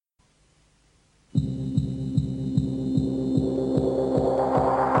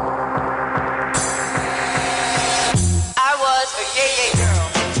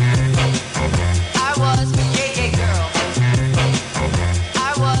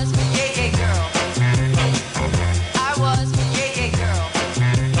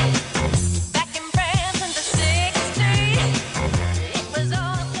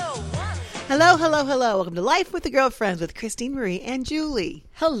Hello, hello. Welcome to Life with the Girlfriends with Christine Marie and Julie.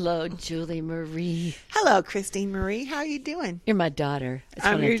 Hello, Julie Marie. Hello, Christine Marie. How are you doing? You're my daughter.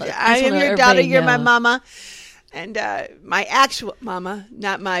 I am your daughter. You're my mama. And my actual mama,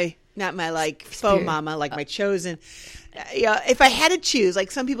 not my like faux mama, like my chosen. If I had to choose,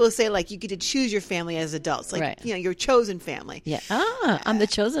 like some people say, like you get to choose your family as adults, like right. Your chosen family. Yeah. I'm the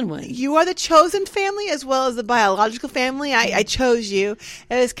chosen one. You are the chosen family as well as the biological family. I chose you.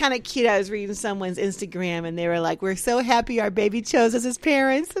 It was kind of cute. I was reading someone's Instagram and they were like, "We're so happy our baby chose us as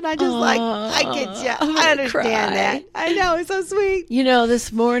parents," and I just I get you. I understand that. I know, it's so sweet.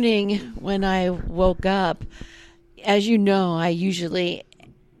 This morning when I woke up, as you know, I usually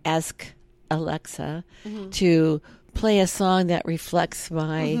ask Alexa to play a song that reflects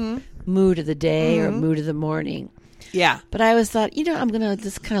my mood of the day or mood of the morning. Yeah. But I always thought, I'm going to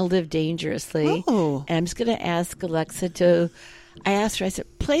just kind of live dangerously. Oh. And I'm just going to ask Alexa I asked her, I said,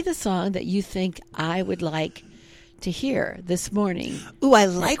 play the song that you think I would like to hear this morning. Ooh, I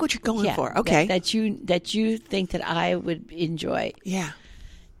like what you're going for. Okay. That you think that I would enjoy. Yeah.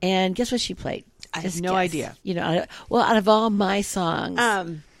 And guess what she played? I have no idea. Out of all my songs,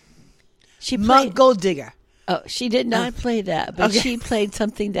 she played Monk Gold Digger. Oh, she did not play that, but she played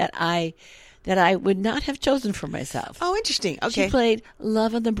something that I would not have chosen for myself. Oh, interesting. Okay. She played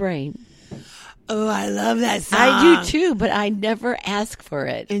Love on the Brain. Oh, I love that song. I do too, but I never ask for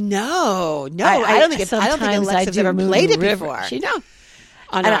it. No. I don't think Alexa's ever played it before. She know.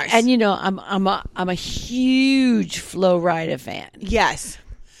 On ours. And I'm a huge Flo Rida fan. Yes.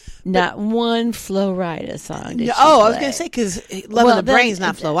 Not one Flo Rida song. Did she I was play. going to say because Love on the Brain is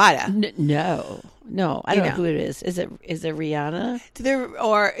not Flo Rida. No, I don't know who it is. Is it Rihanna?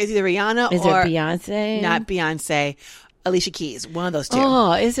 Or is it Rihanna? Is or it Beyonce? Not Beyonce. Alicia Keys. One of those two.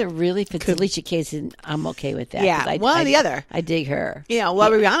 Oh, is it really? If it's Alicia Keys, I'm okay with that. Yeah, one or the other. I dig her.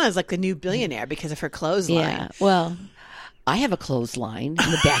 Rihanna is like the new billionaire because of her clothesline. Yeah, well, I have a clothesline in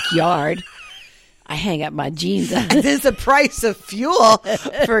the backyard. I hang up my jeans. This the price of fuel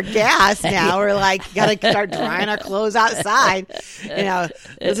for gas now. We're like, got to start drying our clothes outside.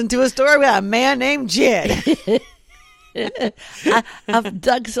 Listen to a story about a man named Jid. I've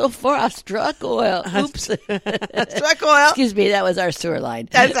dug so far, I've struck oil. Oops. Struck oil? Excuse me, that was our sewer line.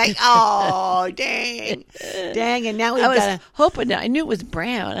 That's like, oh, dang. And now we've got to... hoping, I knew it was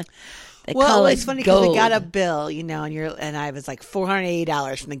brown. It's funny because we got a bill, and I was like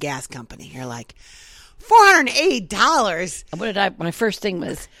 $480 from the gas company. You're like, $480? What did my first thing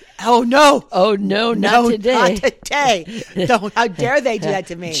was, oh no, not today. Not today. Don't, how dare they do that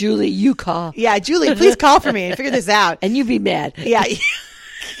to me? Julie, you call. Yeah, Julie, please call for me and figure this out. And you be mad. Yeah.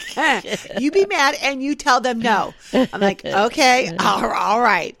 You be mad and you tell them no. I'm like, okay, all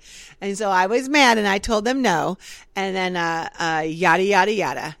right. And so I was mad and I told them no. And then yada, yada,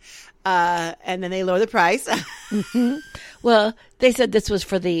 yada. And then they lower the price. Well, they said this was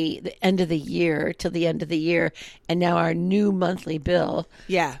for the end of the year, till the end of the year. And now our new monthly bill,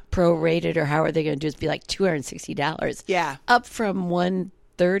 prorated, or how are they going to do it, be like $260. Yeah. Up from $130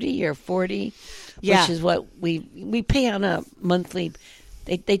 or $40, which is what we pay on a monthly.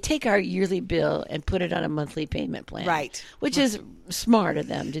 They take our yearly bill and put it on a monthly payment plan. Right. Which is smart of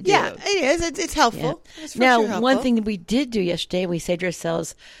them to do. Yeah, it is. It's helpful. Yeah. It's now, sure helpful. one thing we did do yesterday, we saved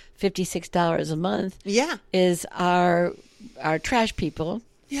ourselves $56 a month. Yeah. Is our trash people.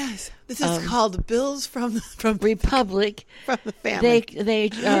 Yes. This is called Bills from Republic. From the family.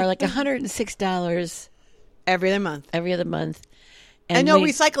 They are like $106 every other month. And no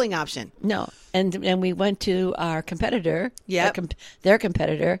recycling option. No. And we went to our competitor. Yeah. Their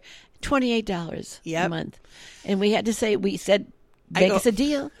competitor, $28 a month. And we said, make us a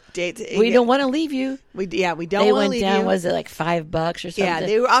deal. We don't want to leave you. We don't want to leave you. They went down, was it like $5 or something? Yeah,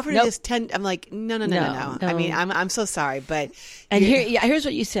 they were offering us 10. I'm like, no. I mean, I'm so sorry, but. And here's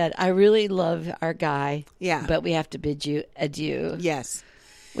what you said. I really love our guy. Yeah. But we have to bid you adieu. Yes.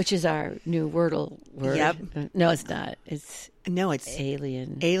 Which is our new Wordle word. Yep. No, it's not. It's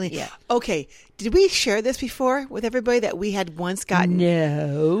alien. Alien. Yeah. Okay. Did we share this before with everybody that we had once gotten?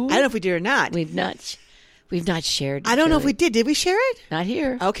 No. I don't know if we did or not. We've not shared. I don't know if we did. Did we share it? Not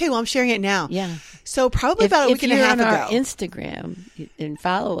here. Okay. Well, I'm sharing it now. Yeah. So probably about a week and a half ago. If you're on our Instagram and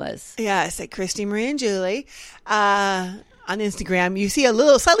follow us. Yes, at Christy, Marie, and Julie on Instagram, you see a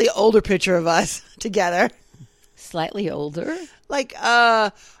slightly older picture of us together. Slightly older? Like,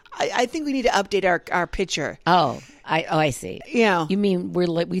 I think we need to update our picture. I see. You mean we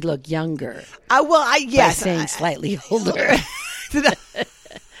look younger? Yes. By saying slightly older.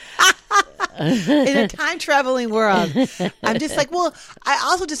 In a time traveling world, I'm just like, well, I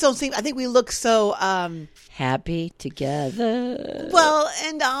also just don't think. I think we look so happy together. Well,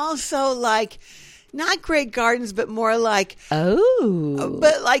 and also like not great gardens, but more like, Oh.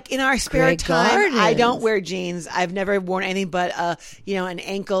 but like in our spare Great time, I don't gardens. wear jeans. I've never worn anything but an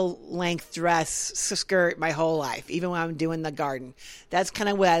ankle length dress skirt my whole life, even when I'm doing the garden. That's kind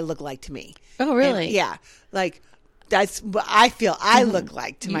of what I look like to me. Oh, really? And, yeah. Like that's what I feel I look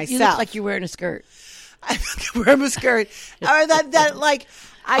like to myself. You look like you're wearing a skirt. I wear a skirt. Or that like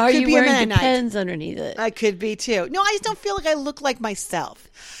I Are could you be a wearing Mennonite. Depends underneath it? I could be too. No, I just don't feel like I look like myself.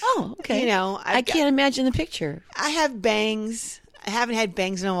 Oh, okay. You know, I can't imagine the picture. I have bangs. I haven't had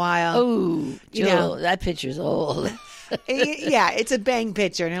bangs in a while. Oh, You Jill, know. that picture's old. Yeah, it's a bang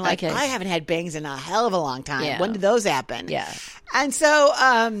picture. And they're like, Okay. I haven't had bangs in a hell of a long time. Yeah. When did those happen? Yeah. And so,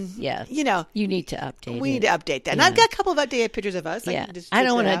 Yeah. you know, You need to update we it. need to update that. And Yeah. I've got a couple of updated pictures of us. Yeah. can just I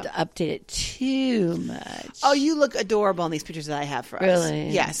don't switch want it to out. update it too much. Oh, you look adorable in these pictures that I have for us. Really?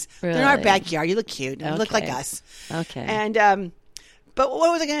 Yes. They're in our Really? backyard. You look cute. You look like Okay. us. Okay. And, but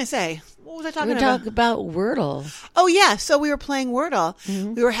what was I going to say? What was I talking We're about? talking about Wordle. Oh, yeah. So we were playing Wordle.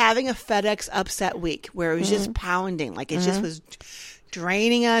 Mm-hmm. We were having a FedEx upset week where it was just pounding. Like it just was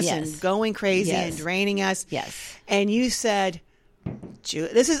draining us Mm-hmm. Yes. and going crazy Yes. and draining us. Yes. And you said,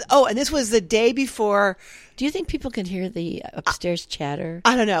 and this was the day before. Do you think people can hear the upstairs chatter?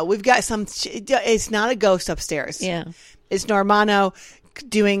 I don't know. We've got it's not a ghost upstairs. Yeah. It's Normano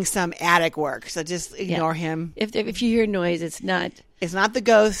doing some attic work. So just ignore him. If you hear noise, it's not. It's not the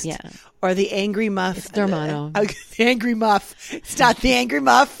ghost Yeah. or the angry muff. It's Normano. The angry muff. It's not the angry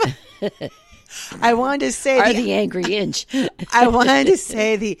muff. I wanted to say Or the angry inch. I wanted to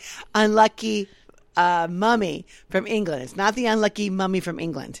say the unlucky mummy from England. It's not the unlucky mummy from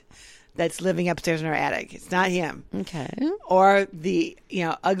England that's living upstairs in our attic. It's not him. Okay. Or the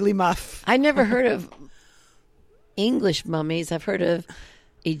ugly muff. I never heard of English mummies. I've heard of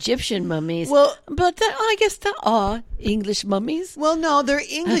Egyptian mummies. Well- but I guess there are English mummies Well, no, they're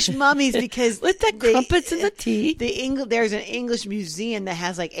English mummies because with the crumpets and the tea. There's an English museum that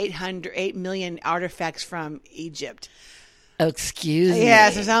has like 8 million artifacts from Egypt. Oh, excuse me.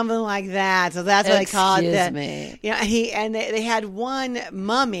 Yes, or something like that. So that's what they call it. Excuse me. They had one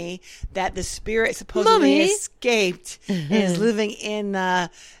mummy that the spirit supposedly Mummy? escaped and is living in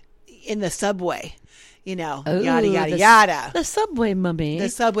the subway. Ooh, Yada yada the- yada. The subway mummy. The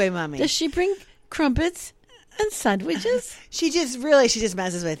subway mummy. Does she bring crumpets and sandwiches? She just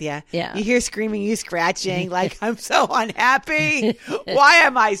messes with you. Yeah. You hear screaming, you scratching, like, I'm so unhappy. Why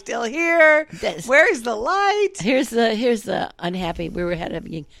am I still here? This- Where's the light? Here's the unhappy. We were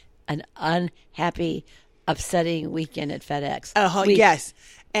having an unhappy, upsetting weekend at FedEx. Oh, yes.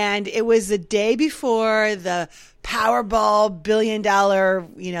 And it was the day before the Powerball $1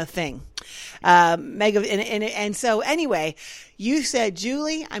 billion, thing. And so anyway, you said,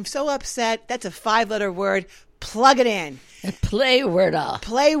 Julie, I'm so upset. That's a 5-letter word. Plug it in. Play Wordle.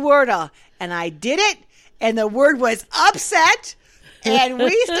 Play Wordle. And I did it. And the word was upset. And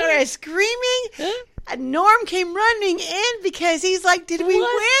we started screaming. And Norm came running in because he's like, did we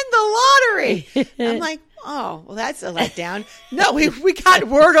What? win the lottery? I'm like, oh, well, that's a letdown. No, we got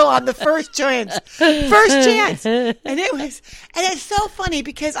Wordle on the first chance. And it's so funny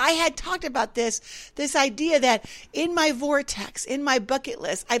because I had talked about this idea that in my vortex, in my bucket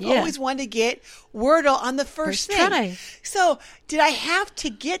list, I've Yeah. always wanted to get Wordle on the first First thing. try. So did I have to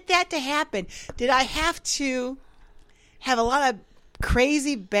get that to happen? Did I have to have a lot of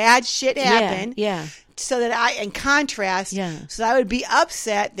crazy bad shit happen? Yeah. So that in contrast, Yeah. so I would be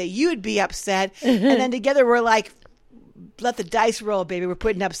upset that you would be upset, and then together we're like, let the dice roll, baby. We're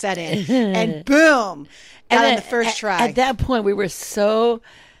putting upset in, and boom, got on the first try. At that point, we were so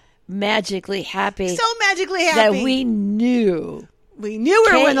magically happy So magically that happy. we knew we knew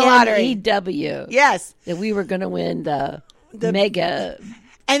we were winning the lottery. KNEW. Yes, That we were going to win the mega.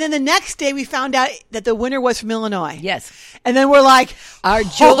 and then the next day we found out that the winner was from Illinois. Yes. And then we're like, Our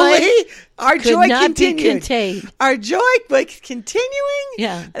joy our could joy not be continued. contained. Our joy was continuing.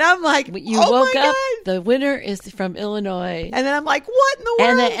 Yeah. And I'm like, You oh woke my up, God. the winner is from Illinois. And then I'm like, what in the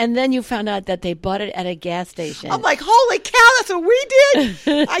world? And then you found out that they bought it at a gas station. I'm like, holy cow, that's what we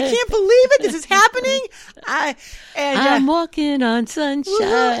did. I can't believe it. This is happening. I'm walking on sunshine.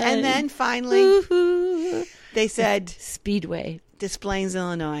 woohoo. And then finally Woohoo. they said, Speedway. Des Plaines,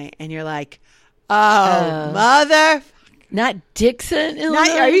 Illinois. And you're like, oh, mother. Not Dixon,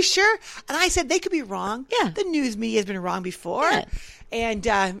 Illinois. Are you sure? And I said, they could be wrong. Yeah. The news media has been wrong before. Yeah.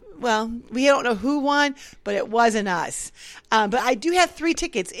 And, well, we don't know who won, but it wasn't us. But I do have 3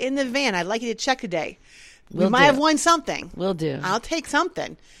 tickets in the van. I'd like you to check today. We Will might do. have won something. Will do. I'll take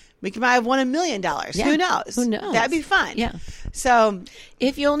something. We might have won $1 million. Yeah. Who knows? Who knows? That'd be fun. Yeah. So,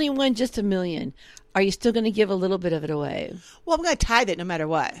 If you only won just $1 million, are you still going to give a little bit of it away? well, I'm going to tithe it no matter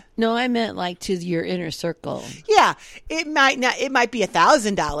what. No, I meant like to your inner circle. Yeah, it might not. It might be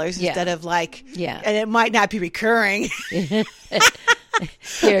 $1,000 Yeah. instead of like. Yeah. And it might not be recurring.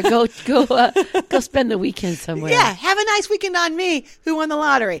 Here, go spend the weekend somewhere. Yeah, have a nice weekend on me who won the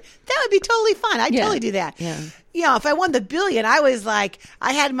lottery. That would be totally fun. I'd Yeah. totally do that. Yeah. You know, if I won the $1 billion, I was like,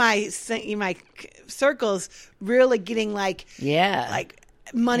 I had my circles really getting like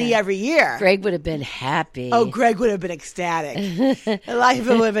money every year. Greg would have been happy. Oh, Greg would have been ecstatic. Life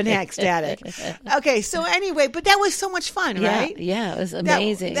would have been ecstatic. Okay, so anyway, but that was so much fun, yeah, right? yeah, it was That-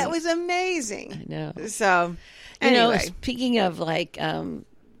 amazing. That was amazing. I know. So, You know, anyway. speaking of like, well,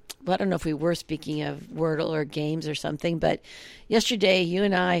 I don't know if we were speaking of Wordle or games or something, but yesterday you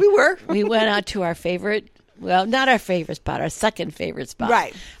and I we went out to our favorite. Well, not our favorite spot, our second favorite spot.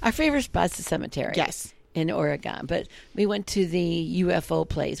 Right. Our favorite spot's the cemetery. Yes. In Oregon, but we went to the UFO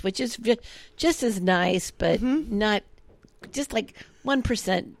place, which is just as nice, but not just like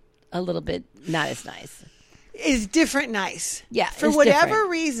 1% a little bit not as nice. Is different nice. Yeah, For it's whatever different.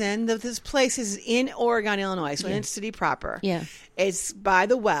 reason, this place is in Oregon, Illinois, so in its city proper. Yeah. It's by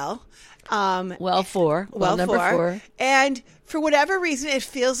the well. Well, number four, And for whatever reason, it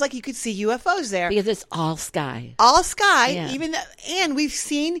feels like you could see UFOs there. because it's all sky, All sky, Yeah. and we've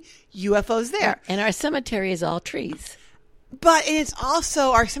seen UFOs there. and our cemetery is all trees. But and it's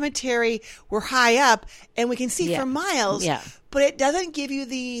also our cemetery. We're high up, and we can see Yeah. for miles. Yeah. But it doesn't give you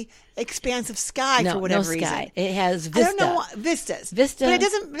the expansive sky No, for whatever no sky. reason. It has I vista. don't know what, vistas. Vista. But it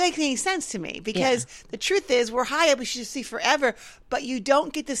doesn't make any sense to me because the truth is we're high up. We should see forever, but you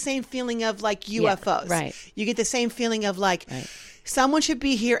don't get the same feeling of like UFOs. right. You get the same feeling of like. Right. Someone should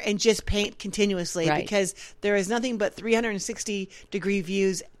be here and just paint continuously Right. because there is nothing but 360-degree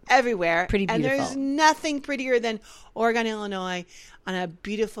views everywhere. Pretty And there's beautiful. nothing prettier than Oregon, Illinois on a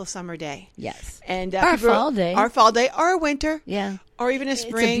beautiful summer day. Yes. And Our people- fall day. Our fall day or a winter. Yeah. Or even a It's a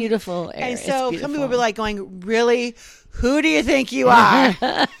spring. beautiful area. And It's so some beautiful. people will be like going, really? Who do you think you are?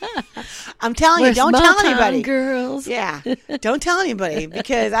 I'm telling you, We're don't small tell town anybody. girls. Yeah, don't tell anybody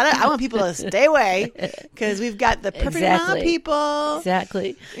because I want people to stay away because we've got the perfect amount of Exactly. people.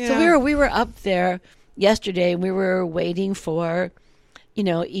 Exactly. Yeah. So we were up there yesterday, and we were waiting for,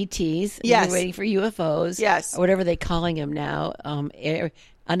 ETs. And Yes. We were waiting for UFOs. Yes. Or whatever they're calling them now.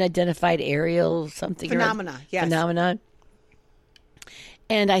 Unidentified aerial something. Phenomena, yes. Phenomena.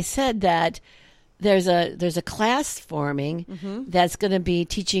 And I said that there's a class forming that's going to be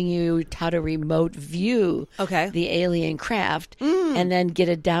teaching you how to remote view Okay. the alien craft and then get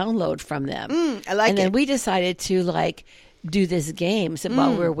a download from them. I like and then it. we decided to do this game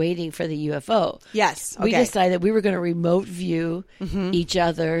while we were waiting for the UFO. Yes. We Okay. decided we were going to remote view each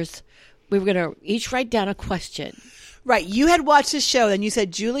other's. We were going to each write down a question. Right. You had watched this show, and you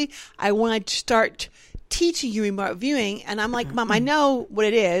said, Julie, I want to start teaching you remote viewing. And I'm like, Mom, I know what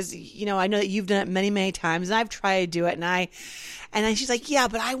it is. I know that you've done it many, many times, and I've tried to do it. And then she's like, yeah,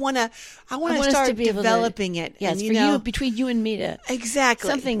 but I want to us start to be able to- developing it. Yes, and, for you, between you and me to Exactly.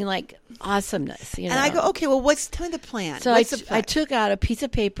 something like awesomeness. And I go, okay, well, tell me the plan. So What's the plan? I took out a piece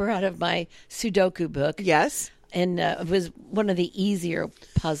of paper out of my Sudoku book. Yes. And it was one of the easier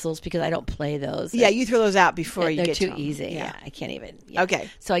puzzles because I don't play those. Yeah, you throw those out before you They're get too to them. easy. Yeah, I can't even. Yeah. Okay.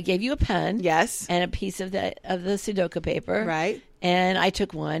 So I gave you a pen. Yes. And a piece of the Sudoku paper. Right. And I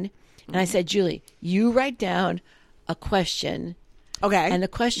took one, and I said, Julie, you write down a question, Okay. and the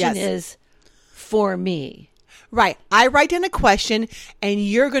question Yes. is for me. Right. I write down a question, and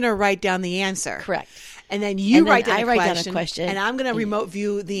you're going to write down the answer. Correct. And then you And then write down I a write down a question, question, and I'm going to remote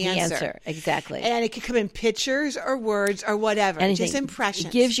view the answer. Exactly. And it could come in pictures or words or whatever. Anything. Just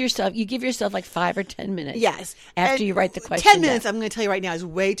impressions. You give yourself like 5 or 10 minutes. Yes. After And you write the question 10 minutes, down. I'm going to tell you right now, is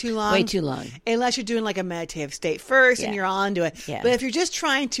way too long. Way too long. Unless you're doing like a meditative state first and Yeah. you're on to it. Yeah. But if you're just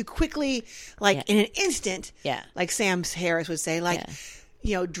trying to quickly, Yeah. in an instant, Yeah. like Sam Harris would say,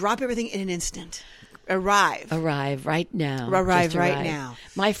 drop everything in an instant. Arrive. Arrive right now. Arrive Just right arrive. now.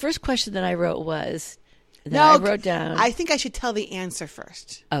 My first question that I wrote was that No, I wrote down. I think I should tell the answer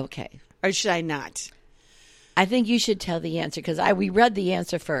first. Okay. Or should I not? I think you should tell the answer because we read the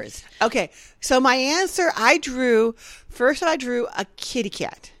answer first. Okay, so my answer, I drew a kitty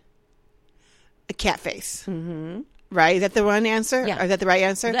cat, a cat face. Mm-hmm. Right? Is that the one answer? Yeah. Or is that the right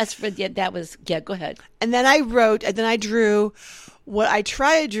answer? That was go ahead. And then I drew, what I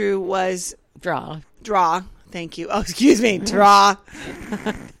tried to do was Draw. Thank you. Oh, excuse me. Draw.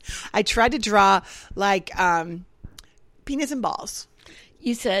 I tried to draw like penis and balls.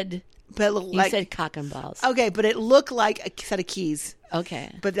 You said but it looked You like said cock and balls. okay, but it looked like a set of keys.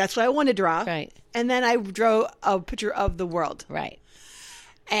 Okay. But that's what I wanted to draw. Right. And then I drew a picture of the world. Right.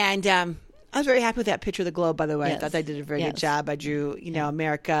 And I was very happy with that picture of the globe, by the way. Yes. I thought I did a very good Yes. job. I drew,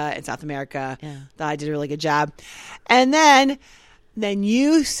 America and South America. Yeah. Thought I did a really good job. And then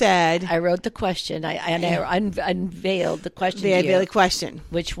you said I wrote the question. I unveiled the question to you, the question.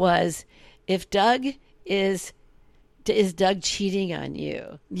 which was, if Doug is Doug cheating on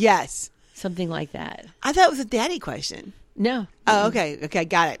you? Yes. Something like that. I thought it was a daddy question. No. Oh, okay. Okay,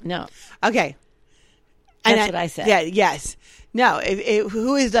 got it. No. Okay. That's what I said. Yeah, yes. No,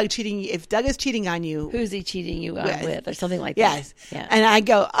 who is Doug cheating? If Doug is cheating on you, Who's he cheating you on Yes. with, or something like yes. that? Yeah. And I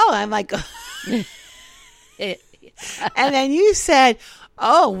go, I'm like, and then you said,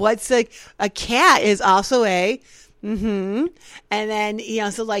 what's a cat is also a, and then,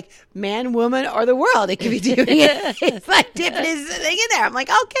 so like man, woman, or the world, it could be doing it. It's like dipping his thing in there. I'm like,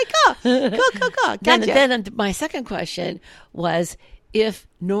 okay, cool. Gotcha. Then my second question was, if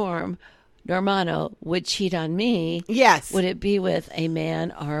Normano would cheat on me, Yes. would it be with a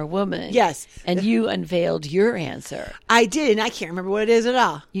man or a woman? Yes. And you unveiled your answer. I did, and I can't remember what it is at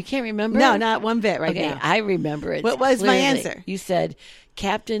all. You can't remember? No, not one bit right okay, now. I remember it. What was my clearly. answer? You said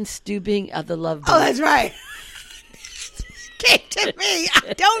Captain Stubing of the Love Boat. Oh, that's right. Came to me.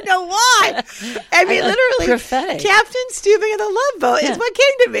 I don't know why. I mean, literally, prophetic. Captain Stubing of the Love Boat is what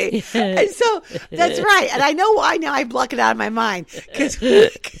came to me. And so that's right. And I know why now. I block it out of my mind because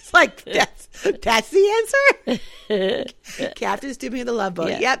like that's the answer. Captain Stubing of the Love Boat.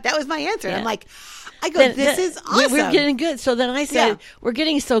 Yeah. Yep, that was my answer. And Yeah. I'm like, this is awesome. We're getting good. So then I said, Yeah. we're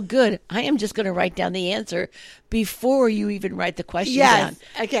getting so good. I am just going to write down the answer before you even write the question Yes.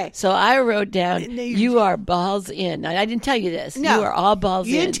 down. Okay. So I wrote down, No, you are balls in. I didn't tell you this. No. You are all balls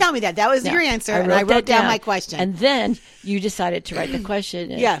in. You didn't tell me that. That was No. your answer. And I wrote that down my question. And then you decided to write the question.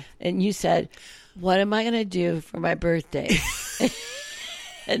 And, Yeah. And you said, what am I going to do for my birthday?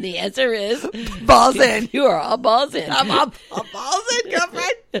 And the answer is balls in. You are all balls in. I'm balls in,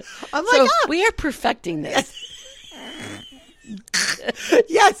 girlfriend. I'm So like, we are perfecting this.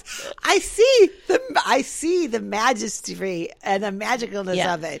 yes, I see the majesty and the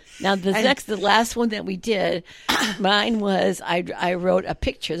magicalness of it. Now the last one that we did, mine was I wrote a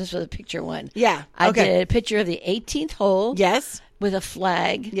picture. This was a picture one. Yeah, I okay. did a picture of the 18th hole. Yes. With a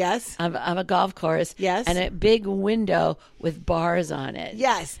flag. Yes. Of a golf course. Yes. And a big window with bars on it.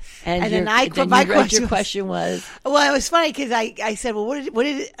 Yes. And then my question was. Well, it was funny because I said, well, what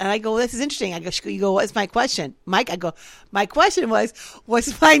did it, and I go, well, this is interesting. I go, you go, what's my question? Mike, I go, my question was,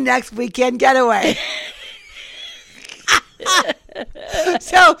 what's my next weekend getaway?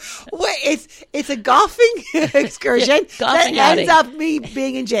 So it's a golfing excursion Golfing that outing. ends up me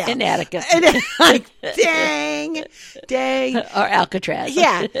being in jail In Attica. And then, like, dang. Or Alcatraz.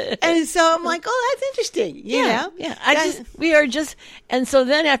 Yeah. And so I'm like, oh, that's interesting. You know? Yeah. We are just, and so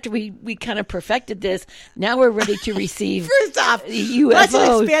then after we kind of perfected this, now we're ready to receive. First off, UFO. let's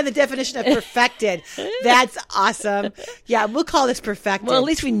expand the definition of perfected. That's awesome. Yeah, we'll call this perfected. Well, at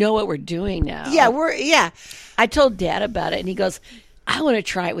least we know what we're doing now. Yeah. I told Dad about it, and he goes, I want to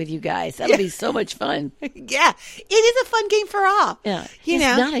try it with you guys. That'll be so much fun. Yeah. It is a fun game for all. Yeah. You it's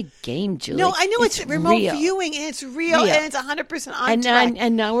know? not a game, Julie. No, I know it's remote real. viewing and it's real and it's 100% on track.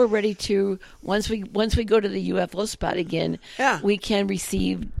 And now we're ready to once we go to the UFO spot again, we can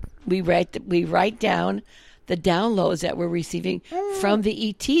receive we write down the downloads that we're receiving from the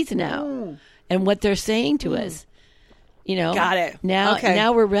ETs now and what they're saying to us. You know. Got it.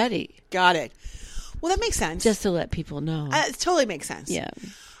 Now we're ready. Got it. Well, that makes sense. Just to let people know. It totally makes sense. Yeah.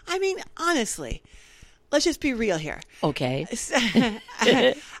 I mean, honestly, let's just be real here. Okay.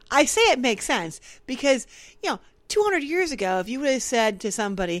 I say it makes sense because, 200 years ago, if you would have said to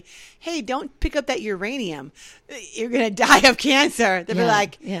somebody, hey, don't pick up that uranium, you're going to die of cancer, they'd be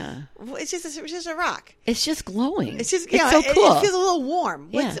like, well, it's just a rock. It's just glowing. It's just, it's so cool. It feels a little warm.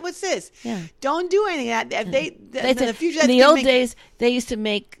 What's this? Yeah. Don't do anything. The future. In the old days, they used to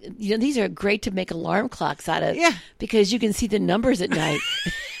make, these are great to make alarm clocks out of. Yeah. Because you can see the numbers at night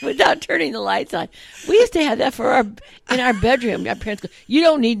without turning the lights on. We used to have that in our bedroom. Our parents go, you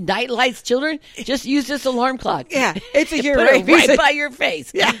don't need night lights, children. Just use this alarm clock. Yeah. It's a Put it right by your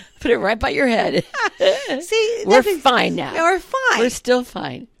face. Yeah. Put it right by your head. See, we're fine now. We're fine. We're still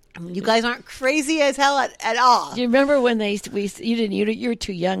fine. You guys aren't crazy as hell at all. Do you remember when you were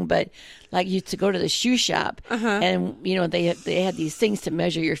too young, but like you used to go to the shoe shop and they had these things to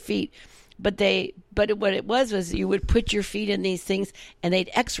measure your feet, but what it was you would put your feet in these things and they'd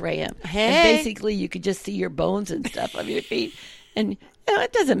X-ray them. Hey. And basically you could just see your bones and stuff of your feet. And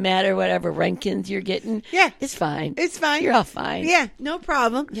it doesn't matter whatever rankings you're getting. Yeah. It's fine. It's fine. You're all fine. Yeah, no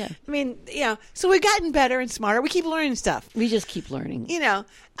problem. Yeah. I mean, so we've gotten better and smarter. We keep learning stuff. We just keep learning.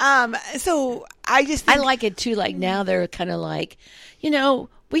 So I just think, I like it too. Like now they're kind of like,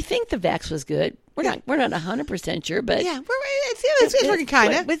 we think the vax was good. We're not 100% sure, but yeah, it's working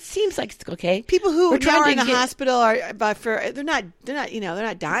kind of. But it seems like it's okay. People who We're now are in to the hospital they're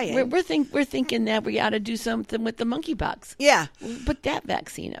not dying. We're thinking that we ought to do something with the monkeypox. Yeah, Put that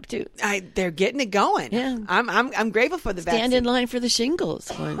vaccine up too. they're getting it going. Yeah. I'm grateful for the Stand vaccine. in line for the shingles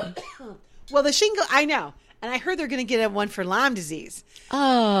one. Well, the shingle, I know, and I heard they're going to get one for Lyme disease.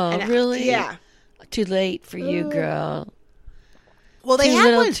 Oh, And really? yeah. Too late for you, girl. Well, they Too had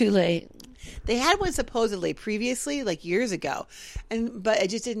little, one. too late. They had one supposedly previously, like years ago, but it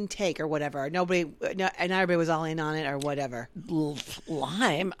just didn't take or whatever. And everybody was all in on it or whatever.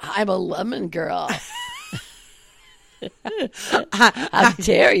 Lime? I'm a lemon girl. How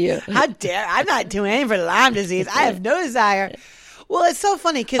dare you? How dare! I'm not doing anything for Lyme disease. I have no desire. Well, it's so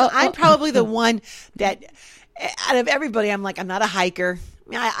funny because I'm probably the one that, out of everybody, I'm like, I'm not a hiker.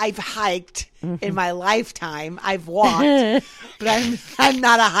 I've hiked in my lifetime. I've walked, but I'm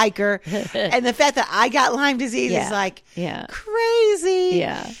not a hiker. And the fact that I got Lyme disease is like crazy.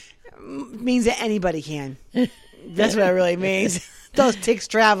 Yeah. Means that anybody can. That's what it really means. Those ticks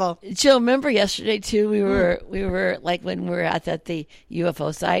travel. Jill, remember yesterday too? We were like when we were at the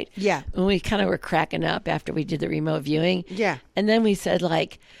UFO site. Yeah. And we kind of were cracking up after we did the remote viewing. Yeah. And then we said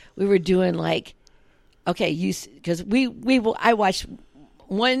like we were doing like, okay, because I watched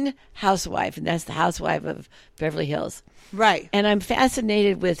one housewife, and that's the housewife of Beverly Hills. Right. And I'm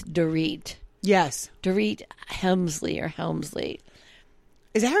fascinated with Dorit. Yes. Dorit Helmsley.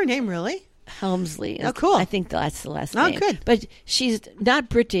 Is that her name really? Helmsley. Oh, cool. I think that's the last Oh, name. good. But she's not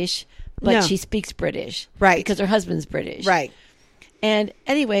British, but No. she speaks British. Right. Because her husband's British. Right. And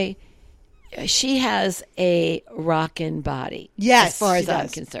anyway, she has a rockin' body. Yes, as far as she I'm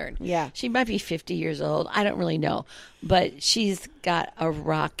does. concerned. Yeah. She might be 50 years old. I don't really know. But she's got a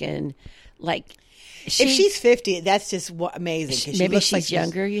rockin', like... If she's 50, that's just amazing. 'Cause she maybe looks she's like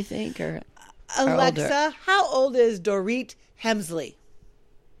younger, you think? Or Alexa, how old is Dorit Helmsley?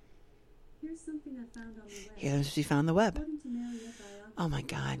 Here's something I found on the web. Here, she found the web. According to Marriott Biography, Oh, my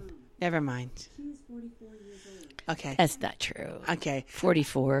God. Never mind. she is 44 years old. Okay. That's not true. Okay.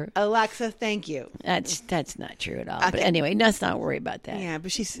 44. Alexa, thank you. That's not true at all. Okay. But anyway, let's not worry about that. Yeah,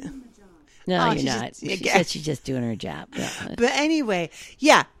 but she's... No, Oh, you're she's not. just- She yeah. said she's just doing her job. Yeah. But anyway,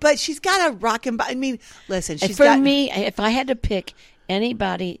 yeah, but she's got a rockin' body. I mean, listen, she's For got... me, if I had to pick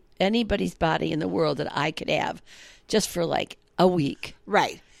anybody's body in the world that I could have just for like a week,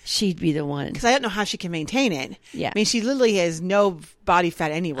 Right. she'd be the one. Because I don't know how she can maintain it. Yeah. I mean, she literally has no body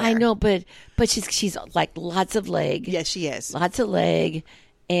fat anywhere. I know, but she's like lots of leg. Yes, she is. Lots of leg.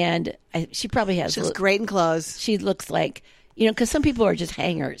 And she probably has... She looks great in clothes. She looks like... because some people are just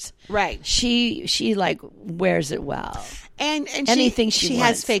hangers. Right. She like wears it well. And Anything she she has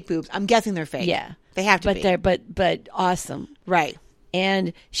wants. fake boobs. I'm guessing they're fake. Yeah. They have to but be. they're but awesome. Right.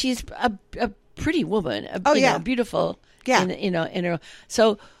 And she's a pretty woman. Oh, yeah. Beautiful. Yeah. In her.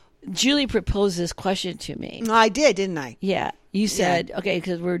 So Julie proposed this question to me. No, I did, didn't I? Yeah. You said, okay,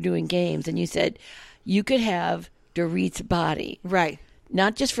 because we're doing games, and you said you could have Dorit's body, Right.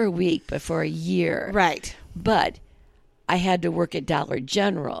 not just for a week, but for a year. Right. But I had to work at Dollar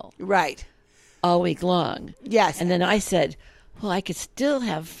General Right. all week long. Yes. And then I said, well, I could still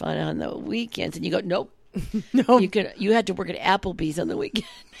have fun on the weekends. And you go, nope. No. You had to work at Applebee's on the weekend.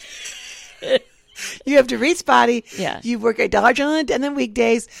 You have to reach body. Yeah. You work at Dollar General and then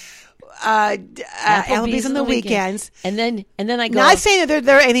weekdays. Applebee's on the weekends. And then I go. Not saying that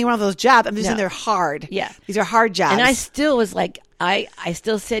there anything wrong with those jobs. I'm just No. saying they're hard. Yeah. These are hard jobs. And I still was like, I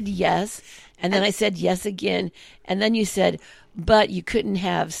still said yes. And then I said yes again. And then you said, but you couldn't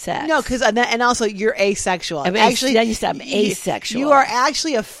have sex. No, because and also you're asexual. I mean, then you said I'm asexual. You are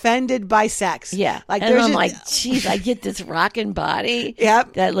actually offended by sex. Yeah. like and there's I'm just- like, geez, I get this rocking body.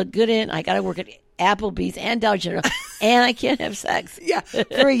 Yep. That I look good in. I got to work at Applebee's and Dollar General, and I can't have sex. yeah,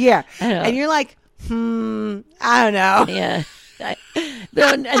 for a year, I know. and you're like, I don't know. Yeah.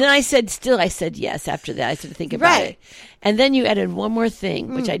 And then I said yes after that. I said, think about Right. it. And then you added one more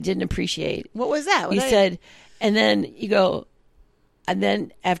thing, which I didn't appreciate. What was that? What You did I- said, and then you go, and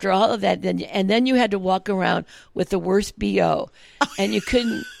then after all of that, then you had to walk around with the worst BO, and you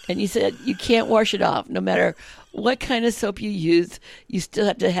couldn't, and you said you can't wash it off no matter what kind of soap you use. You still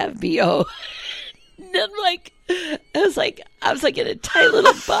have to have BO. And I'm like, I was like in a tight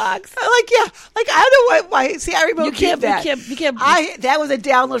little box. Like I don't know why. See, I remote keep that. You can't. That was a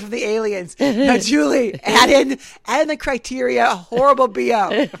download from the aliens. Now, Julie, add in the criteria horrible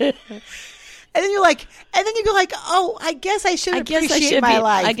BO. And then you go like, oh, I guess I should appreciate my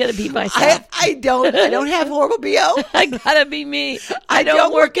life. I gotta be myself. I don't have horrible BO. I gotta be me. I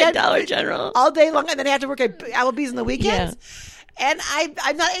don't work at Dollar General all day long, and then I have to work at Applebee's on the weekends. Yeah. And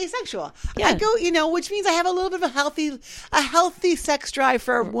I'm not asexual. Yeah. I go, which means I have a little bit of a healthy sex drive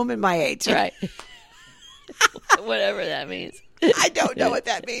for a woman my age. Right. Whatever that means. I don't know what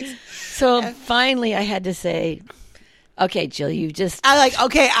that means. So finally, I had to say, okay, Jill, you just. I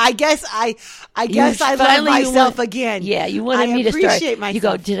guess I love myself again. Yeah, you wanted me to start. Appreciate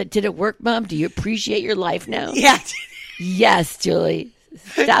myself. You go, did it work, Mom? Do you appreciate your life now? Yeah. Yes, Julie.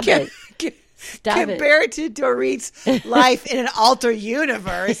 Stop it. Compare it to Dorit's life in an alter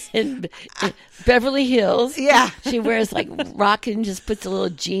universe. In Beverly Hills. Yeah. She wears like rockin', just puts a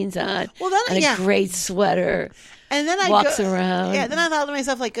little jeans on. Well, and a great sweater. And then walks around. Yeah. Then I thought to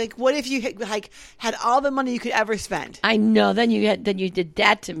myself, like, what if you had all the money you could ever spend? I know. Then you did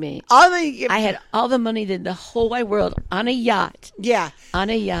that to me. I had all the money in the whole wide world on a yacht. Yeah. On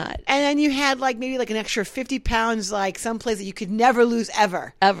a yacht. And then you had maybe an extra 50 pounds, someplace that you could never lose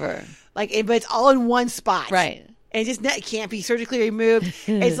ever. Ever. But it's all in one spot. Right. And it can't be surgically removed.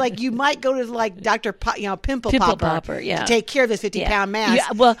 It's like you might go to Dr. Pimple Popper yeah. to take care of this 50-pound mass.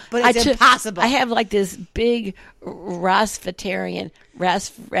 Yeah, well, but it's impossible. I have this big Rasfutarian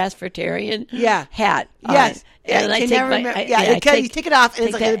hat. Yes. And you take it off and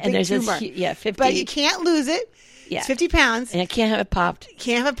it's like a big tumor. 50. But you can't lose it. Yeah. It's 50 pounds. And I can't have it popped. It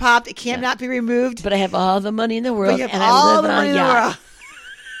can't not be removed. But I have all the money in the world. But you have and all I live the on money a in the yacht. world.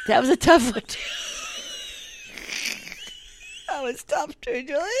 That was a tough one, too. That was tough too,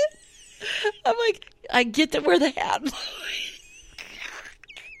 Julie. I'm like, I get to wear the hat.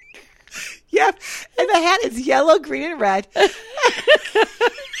 Yep. And the hat is yellow, green, and red.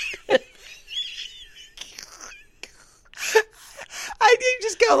 I did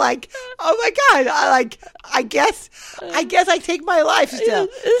just go oh my God, I guess I take my life still.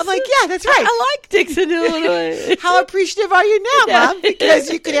 I'm like, yeah, that's right. I like Dixon, Illinois. How appreciative are you now, Mom? Because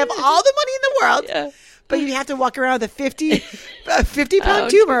you could have all the money in the world. Yeah. But you have to walk around with a 50-pound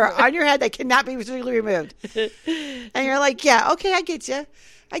tumor on your head that cannot be surgically removed. And you're like, yeah, okay, I get you.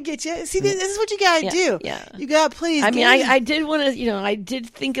 See, this is what you got to do. Yeah. You got to please. I mean, I did want to, I did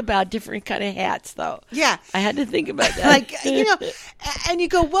think about different kind of hats, though. Yeah. I had to think about that. And you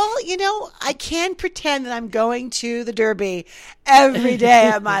go, well, I can pretend that I'm going to the Derby every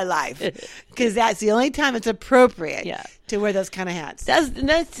day of my life because that's the only time it's appropriate to wear those kind of hats.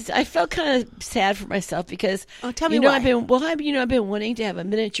 That's I felt kind of sad for myself because tell me why. I've been wanting to have a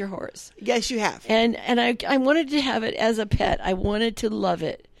miniature horse. Yes, you have. And I wanted to have it as a pet. I wanted to love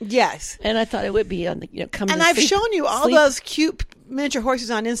it. Yes. And I thought it would be on the coming. And I've shown you all those cute miniature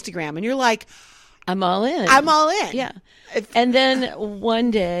horses on Instagram, and you're like, I'm all in. Yeah. And then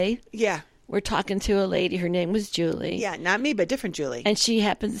one day, yeah, we're talking to a lady. Her name was Julie. Yeah, not me, but different Julie. And she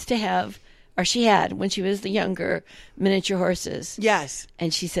happens to have, or she had when she was the younger, miniature horses. Yes.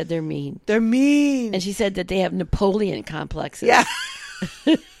 And she said they're mean. They're mean. And she said that they have Napoleon complexes. Yeah.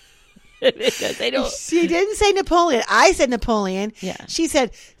 Because they don't. She didn't say Napoleon. I said Napoleon. Yeah. She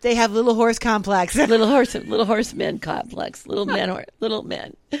said they have little horse complex. little horseman complex. Little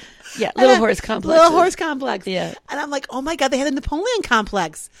men. Yeah, little horse complex. Little horse complex. Yeah. And I'm like, oh my God, they had a Napoleon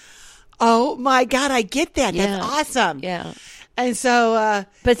complex. Oh my God, I get that. Yeah. That's awesome. Yeah. And so,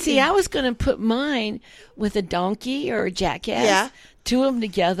 but see, I was going to put mine with a donkey or a jackass. Yeah. Two of them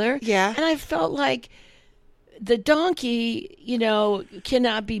together. Yeah. And I felt like the donkey,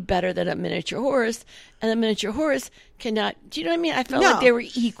 cannot be better than a miniature horse, and the miniature horse cannot. Do you know what I mean? I felt like they were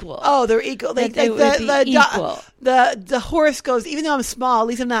equal. Oh, they're equal. They would be equal. The horse goes, even though I'm small, at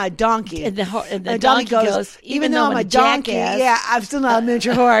least I'm not a donkey. And the donkey goes, even though I'm a donkey, yeah, I'm still not a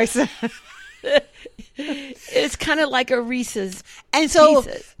miniature horse. It's kind of like a Reese's and so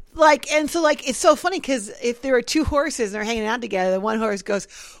Pieces. It's so funny because if there are two horses and they're hanging out together, the one horse goes,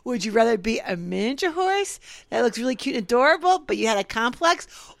 would you rather be a miniature horse that looks really cute and adorable, but you had a complex,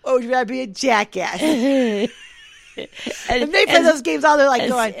 or would you rather be a jackass? And they play those games all, they're like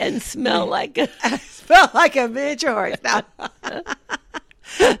going and smell like a miniature horse now.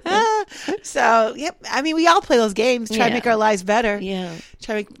 So, yep. I mean, we all play those games, try to make our lives better. Yeah.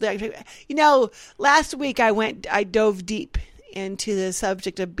 Last week I dove deep into the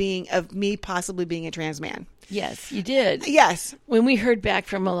subject of me possibly being a trans man. Yes, you did. Yes. When we heard back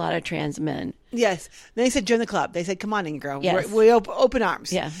from a lot of trans men. Yes. Then they said, join the club. They said, come on in, girl. Yes. We open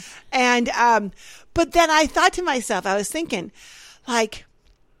arms. Yeah. And, but then I thought to myself, I was thinking, like,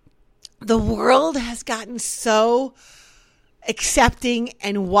 the world has gotten so accepting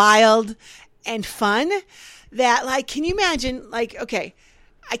and wild and fun that, like, can you imagine, like, okay,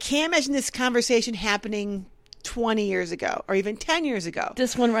 I can't imagine this conversation happening 20 years ago or even 10 years ago.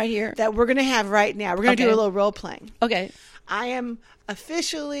 This one right here. That we're going to have right now. We're going to do Okay. a little role playing. Okay. I am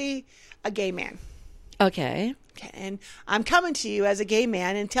officially a gay man. Okay. Okay, and I'm coming to you as a gay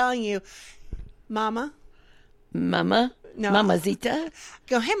man and telling you, Mama, Mama. No. Mamacita.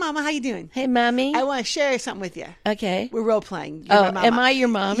 go, hey, Mama, how you doing? Hey, mommy. I want to share something with you. Okay. We're role playing. You're Oh, my mama. am I your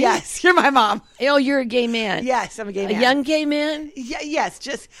mommy? Yes, you're my mom. Oh, you're a gay man. Yes, I'm a gay A man. young gay man? Yeah, yes,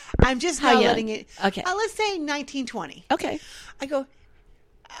 I'm just How now young? letting it. Okay. Let's say 1920. Okay. I go,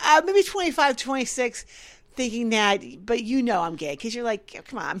 maybe 25, 26, thinking that, but you know I'm gay because you're like,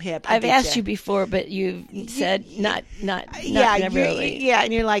 come on, I'm hip. I I've get asked ya. you before, but you said not Yeah, never really. yeah,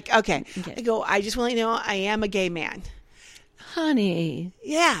 and you're like, okay. Okay. I go, I just want to let you know I am a gay man. Honey,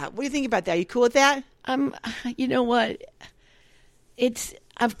 Yeah, what do you think about that? Are you cool with that? you know what?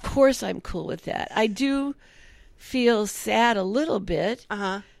 Of course I'm cool with that. I do feel sad a little bit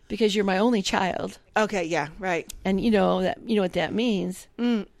because you're my only child. Okay, yeah, right. And you know what that means.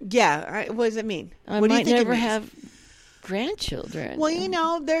 Yeah, all right, what does it mean? I What do you might think it never means? have grandchildren. Well, we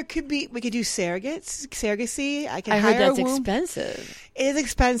could do surrogacy. I can I hire heard that's a womb. expensive. It is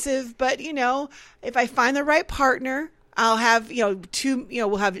expensive, but if I find the right partner, I'll have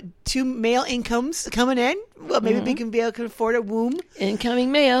we'll have two male incomes coming in. Well, maybe we can be able to afford a womb. Incoming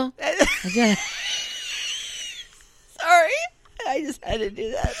mail. Okay. Sorry, I just had to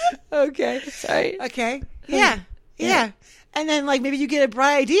do that. Okay, Sorry. okay, yeah. And then maybe you get a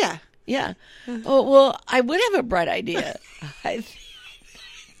bright idea. Yeah. Oh, well, I would have a bright idea. I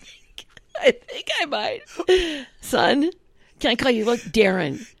think I might. Son, can I call you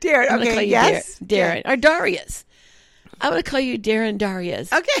Darren? Darren, I'm gonna okay, call you yes. Darren. Or Darius. I'm going to call you Darren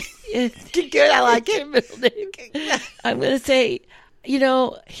Darius. Okay, good. I like Your it. middle name. I'm going to say,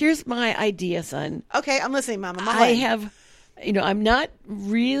 here's my idea, son. Okay, I'm listening, Mama. I have, I'm not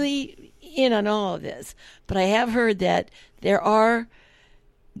really in on all of this, but I have heard that there are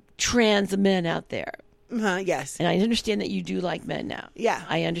trans men out there. Yes. And I understand that you do like men now. Yeah.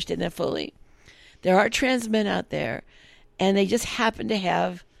 I understand that fully. There are trans men out there, and they just happen to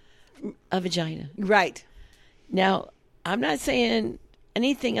have a vagina. Right. Now, I'm not saying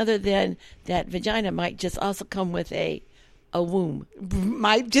anything other than that vagina might just also come with a womb.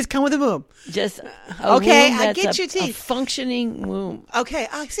 Might just come with a womb. Just a Okay, womb I that's get your a teeth. functioning womb. Okay,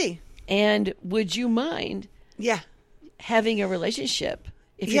 I see. And would you mind Yeah. having a relationship?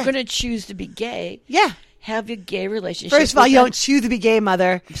 If Yeah. you're going to choose to be gay, Yeah. have a gay relationship. First of all, with you them. don't choose to be gay,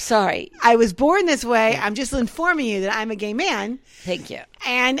 Mother. Sorry. I was born this way. I'm just informing you that I'm a gay man, Thank you.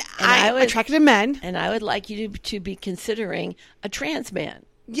 and I I'm would- attracted to men. And I would like you to be considering a trans man,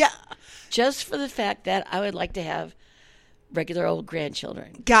 Yeah, just for the fact that I would like to have regular old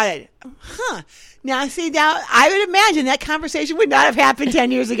grandchildren. got it. Huh. Now, I would imagine that conversation would not have happened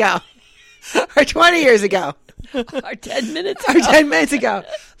 10 years ago or 20 years ago. Or 10 minutes Or ago. 10 minutes ago.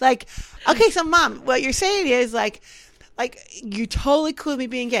 Okay, so Mom, what you're saying is you're totally cool with me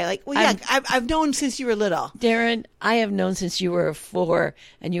being gay. I've known since you were little. Darren, I have known since you were 4,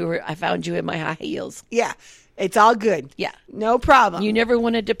 and I found you in my high heels. Yeah, it's all good. Yeah. No problem. You never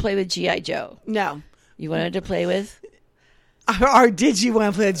wanted to play with G.I. Joe. No. You wanted to play with? Or did you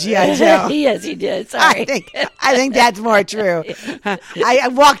want to play with G.I. Joe? Yes, he did. Sorry. I think that's more true. I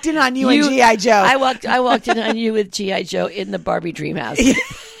walked in on you and G.I. Joe. I walked in on you with G.I. Joe in the Barbie dream house.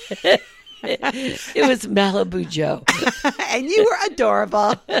 It was Malibu Joe. And you were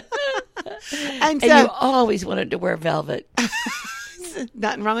adorable. And And so, you always wanted to wear velvet.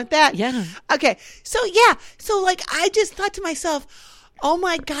 nothing wrong with that. Yeah. Okay. So, yeah. So, I just thought to myself, oh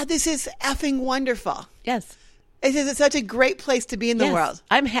my God, this is effing wonderful. Yes. This is such a great place to be in the Yes. world.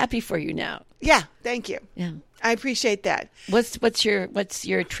 I'm happy for you now. Yeah. Thank you. Yeah. I appreciate that. What's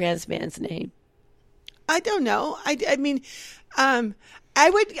your trans man's name? I don't know. I mean, I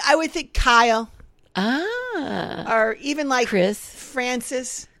would think Kyle Ah. or even Chris.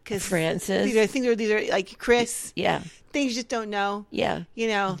 Francis. Cause Francis. I think these are like Chris. Yeah. Things you just don't know. Yeah.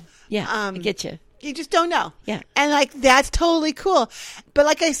 Yeah. I get you. You just don't know. Yeah. And that's totally cool. But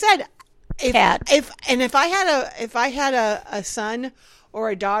like I said, Cat. if I had a son or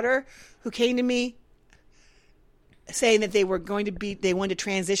a daughter who came to me saying that they wanted to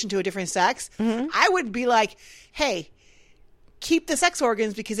transition to a different sex, I would be like, hey, keep the sex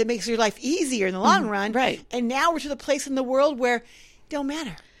organs because it makes your life easier in the long run. right. And now we're to the place in the world where it don't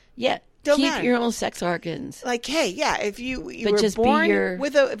matter. Yeah. Don't Keep matter. your own sex organs. Like, hey, yeah, if you But were just be born your-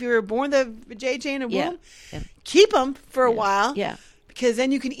 if you were born with a JJ in a Yeah. womb, Yeah. keep them for a while. Yeah. Because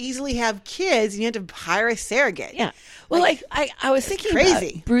then you can easily have kids and you have to hire a surrogate. Yeah. Well, like I was thinking crazy.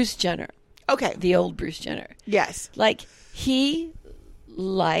 about Bruce Jenner, Okay. the old Bruce Jenner. Yes. Like he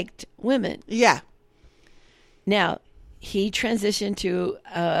liked women. Yeah. Now, he transitioned to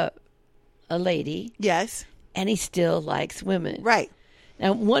a lady, Yes. and he still likes women. Right.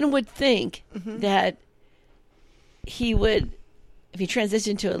 Now, one would think Mm-hmm. that he would, if he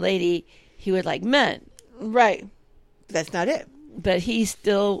transitioned to a lady, he would like men, Right. That's not it. but he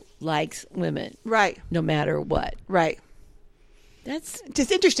still likes women, Right. no matter what. Right. That's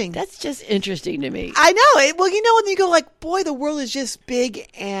Just interesting. just interesting to me. I know it. Well, you know, when you go like, boy, the world is just big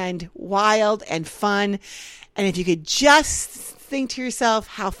and wild and fun. And if you could just think to yourself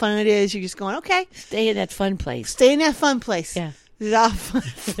how fun it is, you're just going, okay, Stay in that fun place. stay in that fun place. Yeah. It's all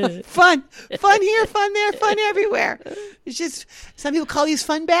fun here, fun there, fun everywhere. It's just, some people call these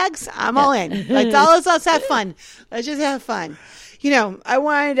fun bags. I'm all in. Let's have fun. Let's just have fun. You know, I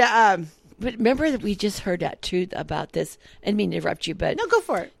wanted to, But remember that we just heard that too about this. I didn't mean to interrupt you, but no, go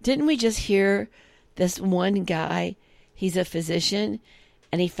for it. didn't we just hear this one guy? He's a physician,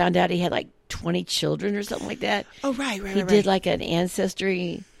 and he found out he had like 20 children or something like that. Oh, right. He did like an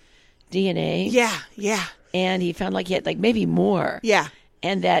ancestry DNA. Yeah, yeah, And he found like he had like maybe more. yeah,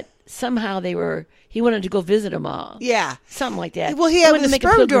 And that somehow he wanted to go visit them all. yeah. Something like that. Well, he had wanted a to make a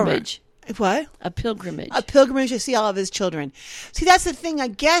sperm donor. pilgrimage. What? A pilgrimage. A pilgrimage to see all of his children. See, that's the thing. I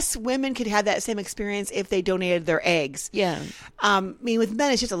guess women could have that same experience if they donated their eggs. Yeah. I mean, with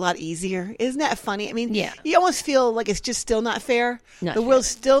men, it's just a lot easier. Isn't that funny? I mean, Yeah. you almost feel like it's just still not fair. Not the fair. world's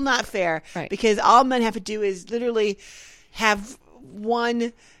still not fair. Right. Because all men have to do is literally have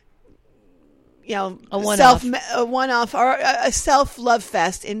one, you know, A one-off. a one-off or a self-love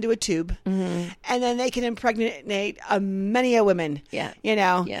fest into a tube. Mm-hmm. And then they can impregnate many a women. Yeah. You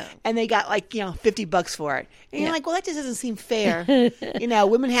know? Yeah. And they got like, you know, $50 for it. And you're Yeah. like, well, that just doesn't seem fair. You know,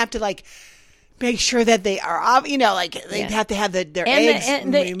 women have to like make sure that they are, you know, like they Yeah. have to have their And eggs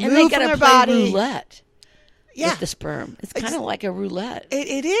they removed got from to their play body. roulette Yeah. with the sperm. It's kind of like a roulette.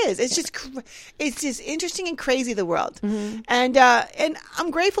 It is. It's just it's just interesting and crazy, the world. Mm-hmm. And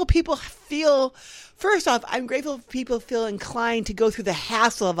I'm grateful people feel. First off, I'm grateful people feel inclined to go through the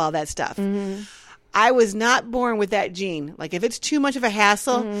hassle of all that stuff. Mm-hmm. I was not born with that gene. Like if it's too much of a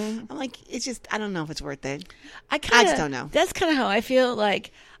hassle, I'm like, it's just I don't know if it's worth it. I just don't know. That's kind of how I feel.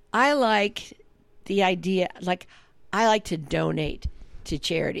 Like I like the idea. Like I like to donate to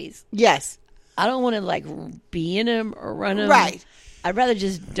charities. Yes. I don't want to like be in them or run them. Right. I'd rather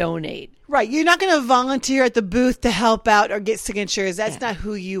just donate. Right. You're not going to volunteer at the booth to help out or get signatures. That's not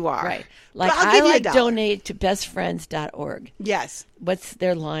who you are. Right. But Like I'll I give you like $1. donate to bestfriends.org. Yes. What's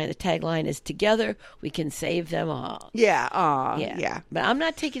their line? The tagline is "Together we can save them all." Yeah. Aw. Yeah. Yeah. But I'm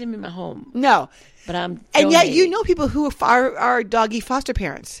not taking them in my home. No. But I'm And yet you donating. know people who are doggy foster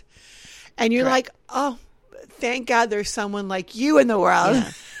parents. And you're Correct. like, oh, thank God there's someone like you in the world.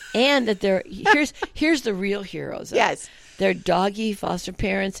 Yeah. And that they're here's the real heroes. Though. Yes. They're doggy foster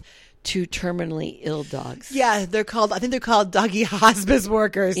parents to terminally ill dogs. Yeah, I think they're called doggy hospice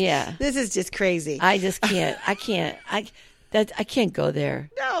workers. Yeah. This is just crazy. I just can't. I can't go there.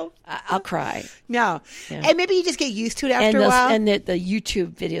 no. I'll cry. No. Yeah. And maybe you just get used to it after And a while. the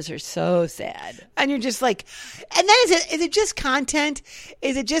YouTube videos are so sad. And you're just like, and then is it just content?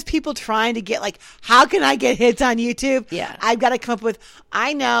 Is it just people trying to get like, how can I get hits on YouTube? Yeah. I've got to come up with,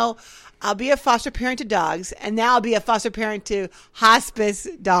 I know I'll be a foster parent to dogs, and now I'll be a foster parent to hospice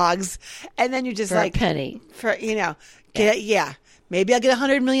dogs. And then you're just For like, a penny. for, you know, yeah. Maybe I'll get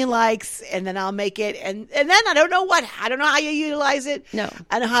 100 million likes and then I'll make it. And then I don't know how you utilize it. No.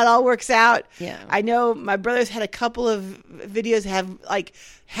 I don't know how it all works out. Yeah. I know my brother's had a couple of videos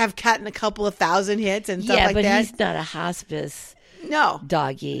have gotten a couple of thousand hits and stuff Yeah, like but that. he's not a hospice No.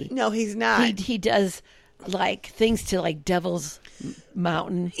 doggy. No, he's not. He does like things to like Devil's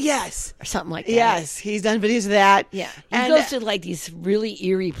Mountain Yes. or something like that. Yes. He's done videos of that. Yeah. He And goes to like these really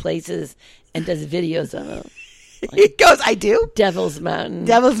eerie places and does videos of them. he goes, I do. Devil's Mountain.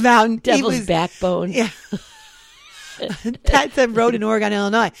 Devil's Mountain. He Devil's was- Backbone. Yeah. That's a road in Oregon,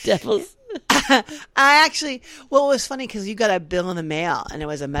 Illinois. Devil's I actually, well, it was funny because you got a bill in the mail and it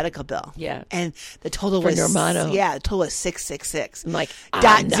was a medical bill. Yeah. And the total For was, Normano. yeah, the total was 666. I'm like, dot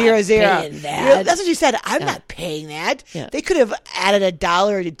I'm not 00. paying that. That's what you said. I'm not paying that. Yeah. They could have added a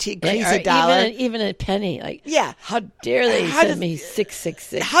dollar to increase Or a dollar. even a penny. Like, Yeah. how dare they How send does- me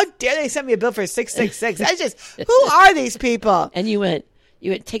 666? How dare they send me a bill for 666? I just, who are these people? And you went,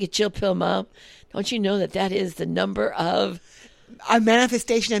 take a chill pill, Mom. Don't you know that is the number of A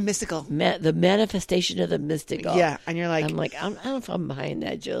manifestation of mystical. the manifestation of the mystical? Yeah. And you're like, I'm like, I don't know if I'm behind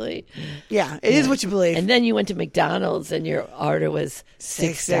that, Julie. yeah, it is what you believe. And then you went to McDonald's and your order was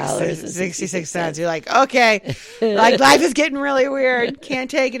 $6.66. You're like, okay, like life is getting really weird. Can't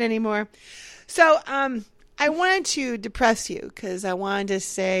take it anymore. So, I wanted to depress you because I wanted to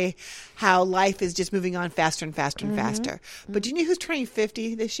say how life is just moving on faster and faster and faster. But do you know who's turning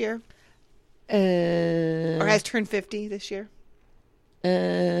 50 this year, or has turned 50 this year?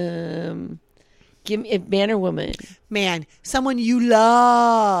 Give me a man or woman. Man, someone you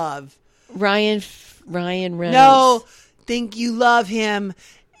love. Ryan Reynolds. No, think you love him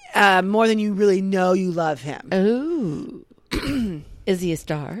more than you really know you love him. Oh, is he a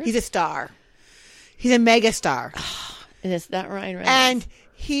star? He's a star. He's a mega star. And it's not Ryan Reynolds. And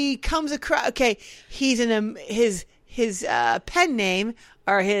he comes across. Okay, he's in his pen name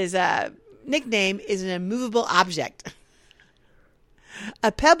or his nickname is an immovable object.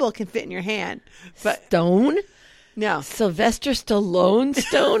 A pebble can fit in your hand, but Stone? no, Sylvester Stallone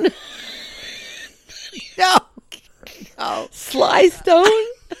Stone? no, no, Sly Stone?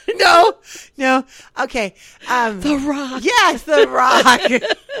 no. Okay, The Rock. yes, The Rock.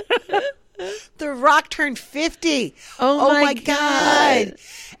 The Rock turned 50. Oh my God.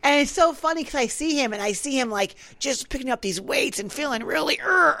 And it's so funny because I see him like just picking up these weights and feeling really,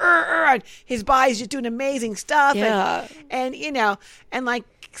 and his body's just doing amazing stuff. Yeah. And you know, and like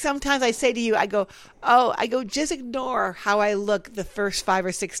sometimes I say to you, I go, just ignore how I look the first 5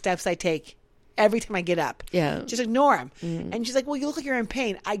 or 6 steps I take. Every time I get up. Yeah. Just ignore him. And she's like, well, you look like you're in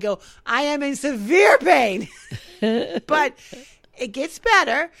pain. I go, I am in severe pain. But it gets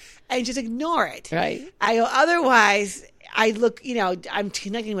better and just ignore it. Right. I go, otherwise, I look, I'm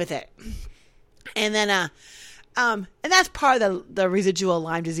connecting with it. And then, and that's part of the residual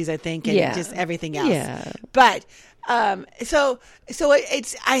Lyme disease, I think, and Yeah. just everything else. Yeah. But, so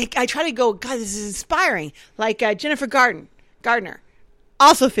it's, I try to go, God, this is inspiring. Like, Jennifer Gardner,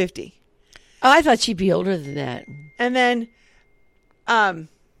 also 50. Oh, I thought she'd be older than that. And then,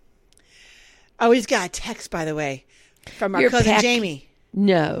 we just got a text, by the way, from our Your cousin pack- Jamie.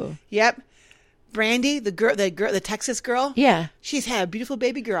 No. Yep. Brandy, the Texas girl. Yeah. She's had a beautiful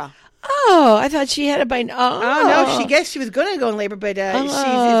baby girl. Oh, I thought she had a by. Oh no, she guessed she was going to go in labor, but it's been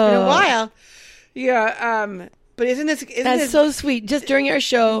a while. Yeah. But That's this so sweet. Just during our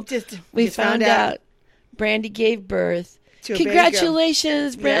show, we just found out Brandy gave birth. To a baby girl.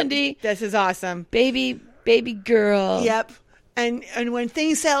 Congratulations, Brandy. Yep, this is awesome. Baby girl. Yep. And when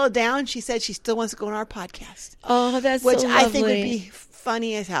things settle down, she said she still wants to go on our podcast, Oh, that's which so I think would lovely. be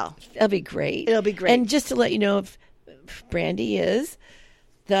funny as hell. That'll be great. It'll be great. And just to let you know, if Brandy is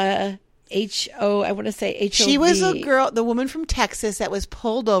the I want to say HOV. She was the woman from Texas that was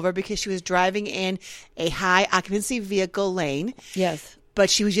pulled over because she was driving in a high occupancy vehicle lane. Yes. But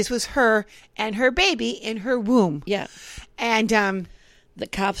she was her and her baby in her womb. Yeah. And The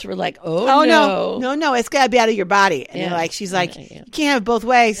cops were like, oh no, it's got to be out of your body. And Yeah. they're like, she's like, Yeah. you can't have it both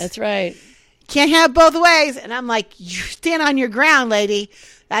ways. That's right. Can't have it both ways. And I'm like, you stand on your ground, lady.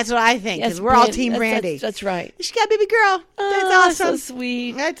 That's what I think. Because Yes, we're all Brandy. Team Brandy. That's right. She got a baby girl. That's Oh, awesome. So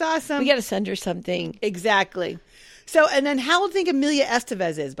sweet. That's awesome. We got to send her something. Exactly. So, and then how would you think Amelia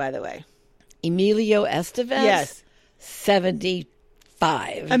Estevez is, by the way? Emilio Estevez? Yes.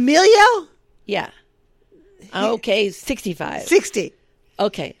 75. Emilio? Yeah. Okay, 65. 60.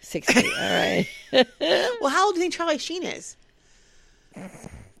 Okay, 60. All right. Well, how old do you think Charlie Sheen is?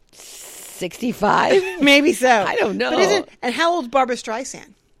 65? Maybe so. I don't know. But and how old's Barbara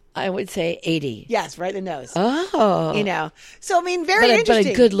Streisand? I would say 80. Yes, right in the nose. Oh. So I mean, very But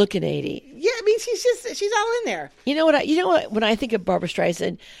interesting. a good looking 80. Yeah, I mean, she's all in there. You know what? When I think of Barbara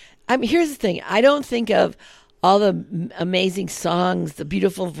Streisand, here's the thing. I don't think of all the amazing songs, the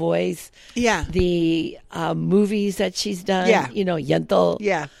beautiful voice, Yeah. the movies that she's done. Yeah. Yentl.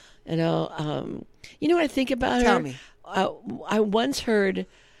 Yeah. You know what I think about her? Tell me. I once heard,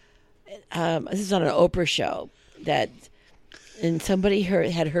 this is on an Oprah show, and somebody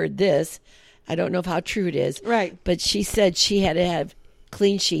had heard this. I don't know how true it is. Right. But she said she had to have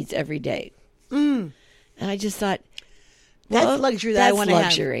clean sheets every day. And I just thought, That's well, luxury that I that's want to have.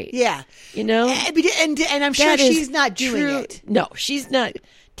 luxury. Yeah. You know? And I'm sure That is she's not doing true. it. No, she's not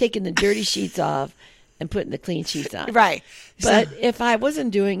taking the dirty sheets off and putting the clean sheets on. Right. But So- if I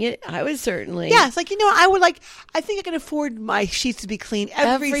wasn't doing it, I would certainly. yeah, it's like, I think I can afford my sheets to be clean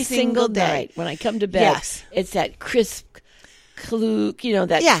every single day. night when I come to bed. Yes. It's that crisp,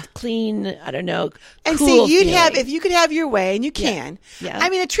 that Yeah. clean, I don't know, And cool see, feeling. if you could have your way, and you can. Yeah. I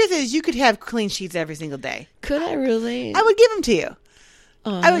mean, the truth is, you could have clean sheets every single day. Could I really? I would give them to you.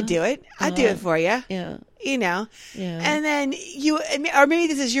 I would do it. I'd do it for you. Yeah. Yeah. Yeah. And then or maybe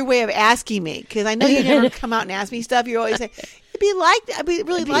this is your way of asking me, because I know you never come out and ask me stuff. You're always saying, I'd be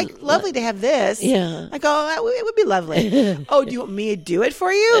really lovely to have this. Yeah. I go, it would be lovely. Oh, do you want me to do it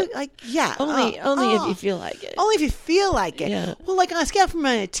for you? Like, yeah. Only if you feel like it. Only if you feel like it. Yeah. Well, like on a scale from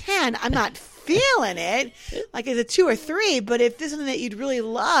 1 to 10, I'm not feeling it. Like it's a 2 or 3. But if this is something that you'd really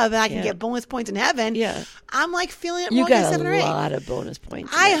love and I can Yeah. get bonus points in heaven, Yeah. I'm like feeling it You more than got 7 or a 8. lot of bonus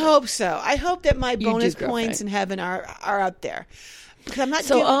points. in I that. hope so. I hope that my do, bonus girlfriend. points in heaven are up there. Because I'm not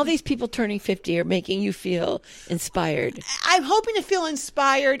So doing, all these people turning 50 are making you feel inspired. I'm hoping to feel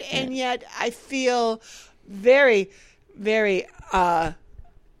inspired, and yet I feel very, very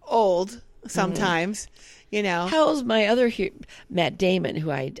old sometimes. How old's my other Matt Damon,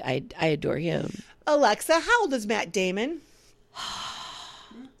 who I adore him. Alexa, how old is Matt Damon?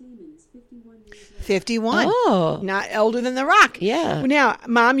 Matt Damon is 51 years old. 51. Oh. Not older than The Rock. Yeah. Now,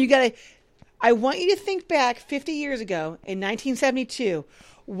 Mom, I want you to think back 50 years ago in 1972.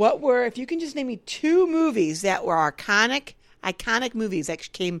 If you can just name me 2 movies that were iconic movies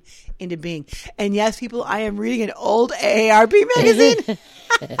that came into being. And yes, people, I am reading an old AARP magazine.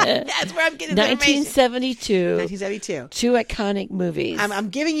 That's where I'm getting the information. 1972. 1972. 2 iconic movies. I'm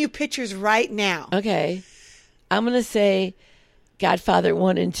giving you pictures right now. Okay. I'm going to say Godfather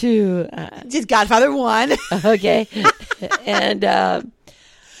 1 and 2. Just Godfather 1. Okay. And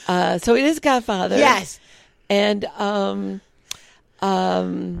so it is Godfather. Yes. And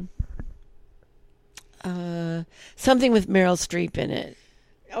something with Meryl Streep in it.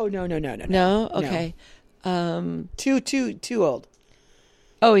 Oh, no. No? Okay. Too old.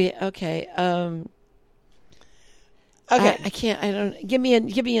 Oh yeah, okay. Okay. I can't. I don't. Give me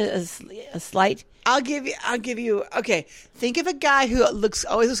a slight. I'll give you. Okay. Think of a guy who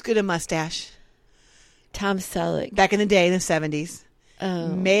always looks good in mustache. Tom Selleck. Back in the day, in the 70s. Oh.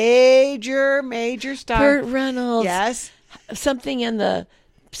 Major star. Burt Reynolds. Yes. Something in the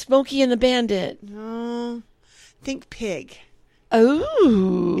Smokey and the Bandit. No. Think pig.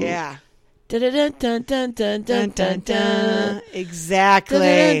 Oh. Yeah. Dun dun dun dun dun dun dun dun.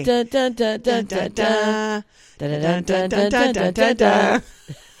 Exactly. Dun dun dun dun dun dun. Dun dun dun dun dun dun dun.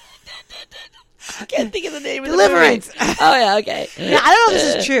 I can't think of the name of the Deliverance. movie. Oh yeah, okay. Now, I don't know if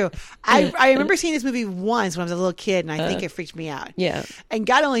this is true. I remember seeing this movie once when I was a little kid, and I think it freaked me out. Yeah. And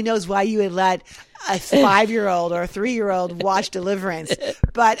God only knows why you would let a 5-year-old or a 3-year-old watch Deliverance.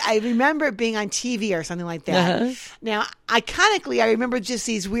 But I remember it being on TV or something like that. Uh-huh. Now, iconically, I remember just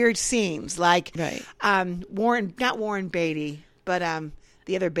these weird scenes, like Right. not Warren Beatty, but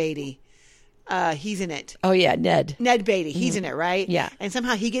the other Beatty. He's in it. Oh yeah, Ned. Ned Beatty, he's in it, right? Yeah. And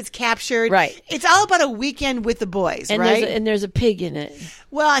somehow he gets captured. Right. It's all about a weekend with the boys, And right? there's a pig in it.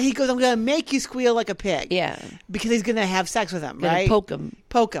 Well, he goes, I'm going to make you squeal like a pig. Yeah. Because he's going to have sex with him, Gonna right? poke him.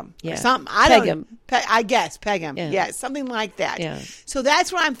 Poke him. Yeah. Or something. I Peg don't, him. I guess. Peg him. Yeah. Yeah. Something like that. Yeah. So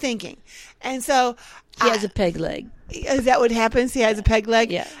that's what I'm thinking. And so. He has a peg leg. Is that what happens? He has a peg leg?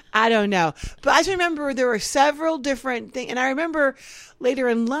 Yeah. I don't know. But I just remember there were several different things. And I remember later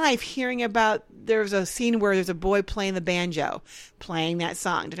in life hearing about there was a scene where there's a boy playing the banjo, playing that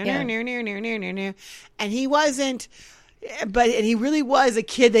song. Yeah. And he wasn't, and he really was a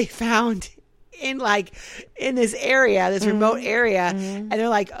kid they found in this area, this remote area. And they're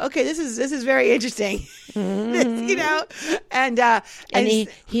like, okay, this is very interesting. This, And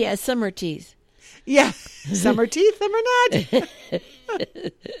he has summer teeth. yeah. Some are teeth, some are not.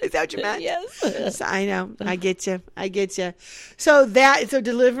 Is that what you meant? Yes. So, I know. I get you. So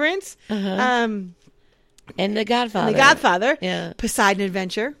Deliverance, And The Godfather. The Godfather, Yeah. Poseidon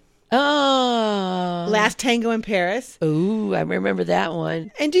Adventure, Oh. Last Tango in Paris. Ooh, I remember that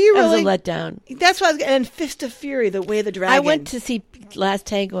one. And do you That really? was a letdown. That's what I was. And Fist of Fury, The Way of the Dragon. I went to see Last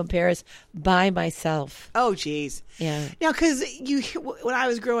Tango in Paris by myself. Oh, geez. Yeah. Now, because when I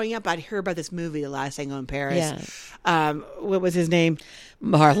was growing up, I'd hear about this movie, The Last Tango in Paris. Yeah. What was his name?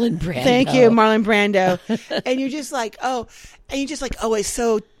 Marlon Brando. Thank you, Marlon Brando. And you're just like, it's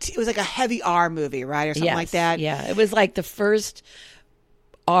so. It was like a heavy R movie, right, or something Yes, like that. Yeah, it was like the first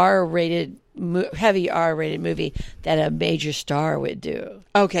R-rated, heavy R-rated movie that a major star would do.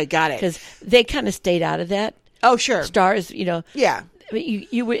 Okay, got it. Because they kind of stayed out of that. Oh, sure. Stars, Yeah. I mean,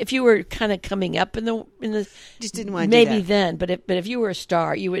 you would, if you were kind of coming up in the Just didn't want to maybe do that. then, but if you were a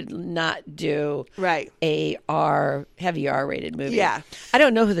star, you would not do Right. a heavy R rated movie. Yeah. I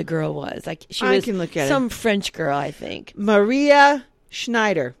don't know who the girl was. Like she I was can look at it. some French girl, I think. Maria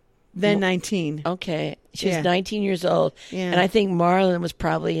Schneider, then 19. Okay, she was Yeah. 19 years old, Yeah. and I think Marlon was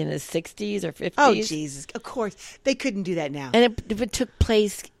probably in his 60s or 50s. Oh, Jesus. Of course. They couldn't do that now. And it took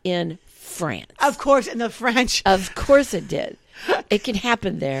place in France. Of course, in the French. Of course, it did. It can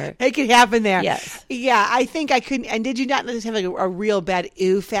happen there. It could happen there. Yes. Yeah, I think I couldn't. And did you not just have like a real bad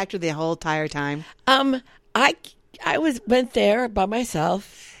ew factor the whole entire time? I went there by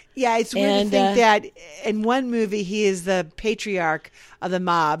myself. Yeah, it's weird And, to think that in one movie he is the patriarch of the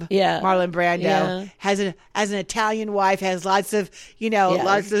mob. Yeah. Marlon Brando Yeah. has an Italian wife, has lots of Yeah.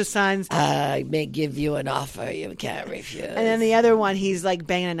 lots of sons. I may give you an offer you can't refuse. And then the other one, he's like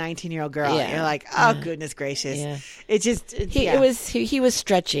banging a 19-year-old girl. Yeah. You're like, oh goodness gracious! Yeah. It's just he was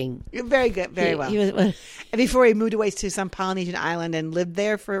stretching. very good, very well. He was, And before he moved away to some Polynesian island and lived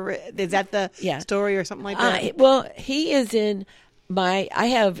there for, is that the Yeah. story or something like that? well, he is in I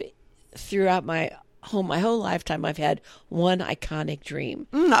have throughout my whole lifetime, I've had one iconic dream.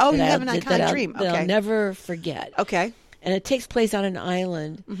 Oh, that you have an I'll- iconic I'll- dream. that I'll Okay. never forget. Okay. And it takes place on an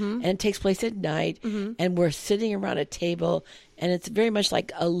island, and it takes place at night, and we're sitting around a table, and it's very much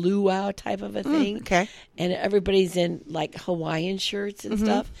like a luau type of a thing. okay. And everybody's in like Hawaiian shirts and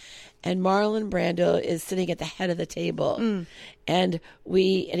stuff. And Marlon Brando is sitting at the head of the table, and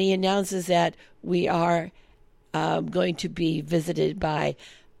he announces that we are going to be visited by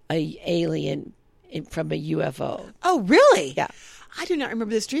a alien from a UFO. Oh, really? Yeah. I do not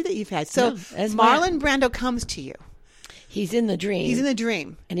remember this dream that you've had. So No, that's Marlon Brando comes to you. He's in the dream. He's in the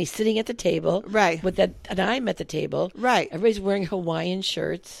dream. and he's sitting at the table, Right. and I'm at the table, Right. Everybody's wearing Hawaiian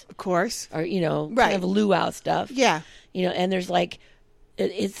shirts, Of course. or Right. kind of luau stuff. Yeah. And there's like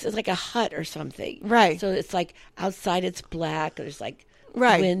it's like a hut or something. Right. So it's like outside it's black. There's like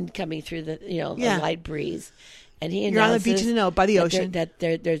Right. wind coming through the Yeah. the light breeze, and he You're on the announces beach in the know, by the that ocean.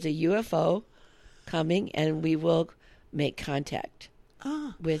 there's a UFO coming, and we will make contact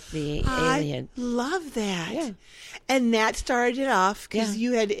Oh, with the I alien. love that. Yeah. And that started it off because Yeah.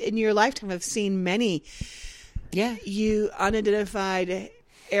 you had, in your lifetime, have seen many Yeah. unidentified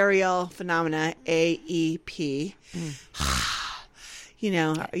aerial phenomena, AEP.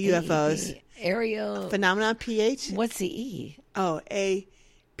 UFOs. Aerial. Phenomena, PH? What's the E? Oh,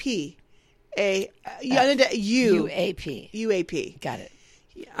 AP. UAP. UAP. Got it.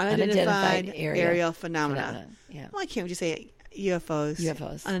 Unidentified aerial phenomena. Yeah. Why can't we just say UFOs?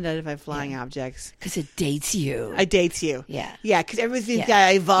 UFOs. Unidentified flying objects. Because it dates you. It dates you. Yeah. Yeah, because everything's Yeah. got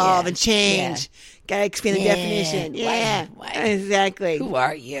to evolve Yeah. and change. Got to expand the Yeah. definition. Why- Yeah. why? Exactly. Who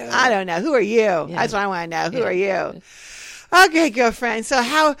are you? I don't know. Who are you? That's what I want to know. Who are you? Okay, girlfriend. So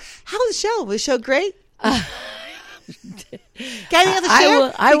how was the show? Was the show great? Got anything else to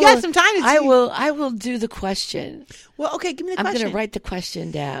share? I You will. got some time to I will do the question. Well, okay, give me the I'm question. going to write the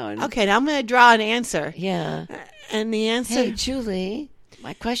question down. Okay, now I'm going to draw an answer. Yeah. And the answer... Hey, Julie,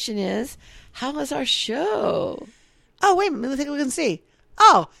 my question is, how was our show? Oh, wait a minute. Let's take a look and see.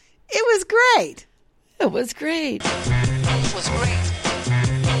 Oh, it was great. It was great. It was great.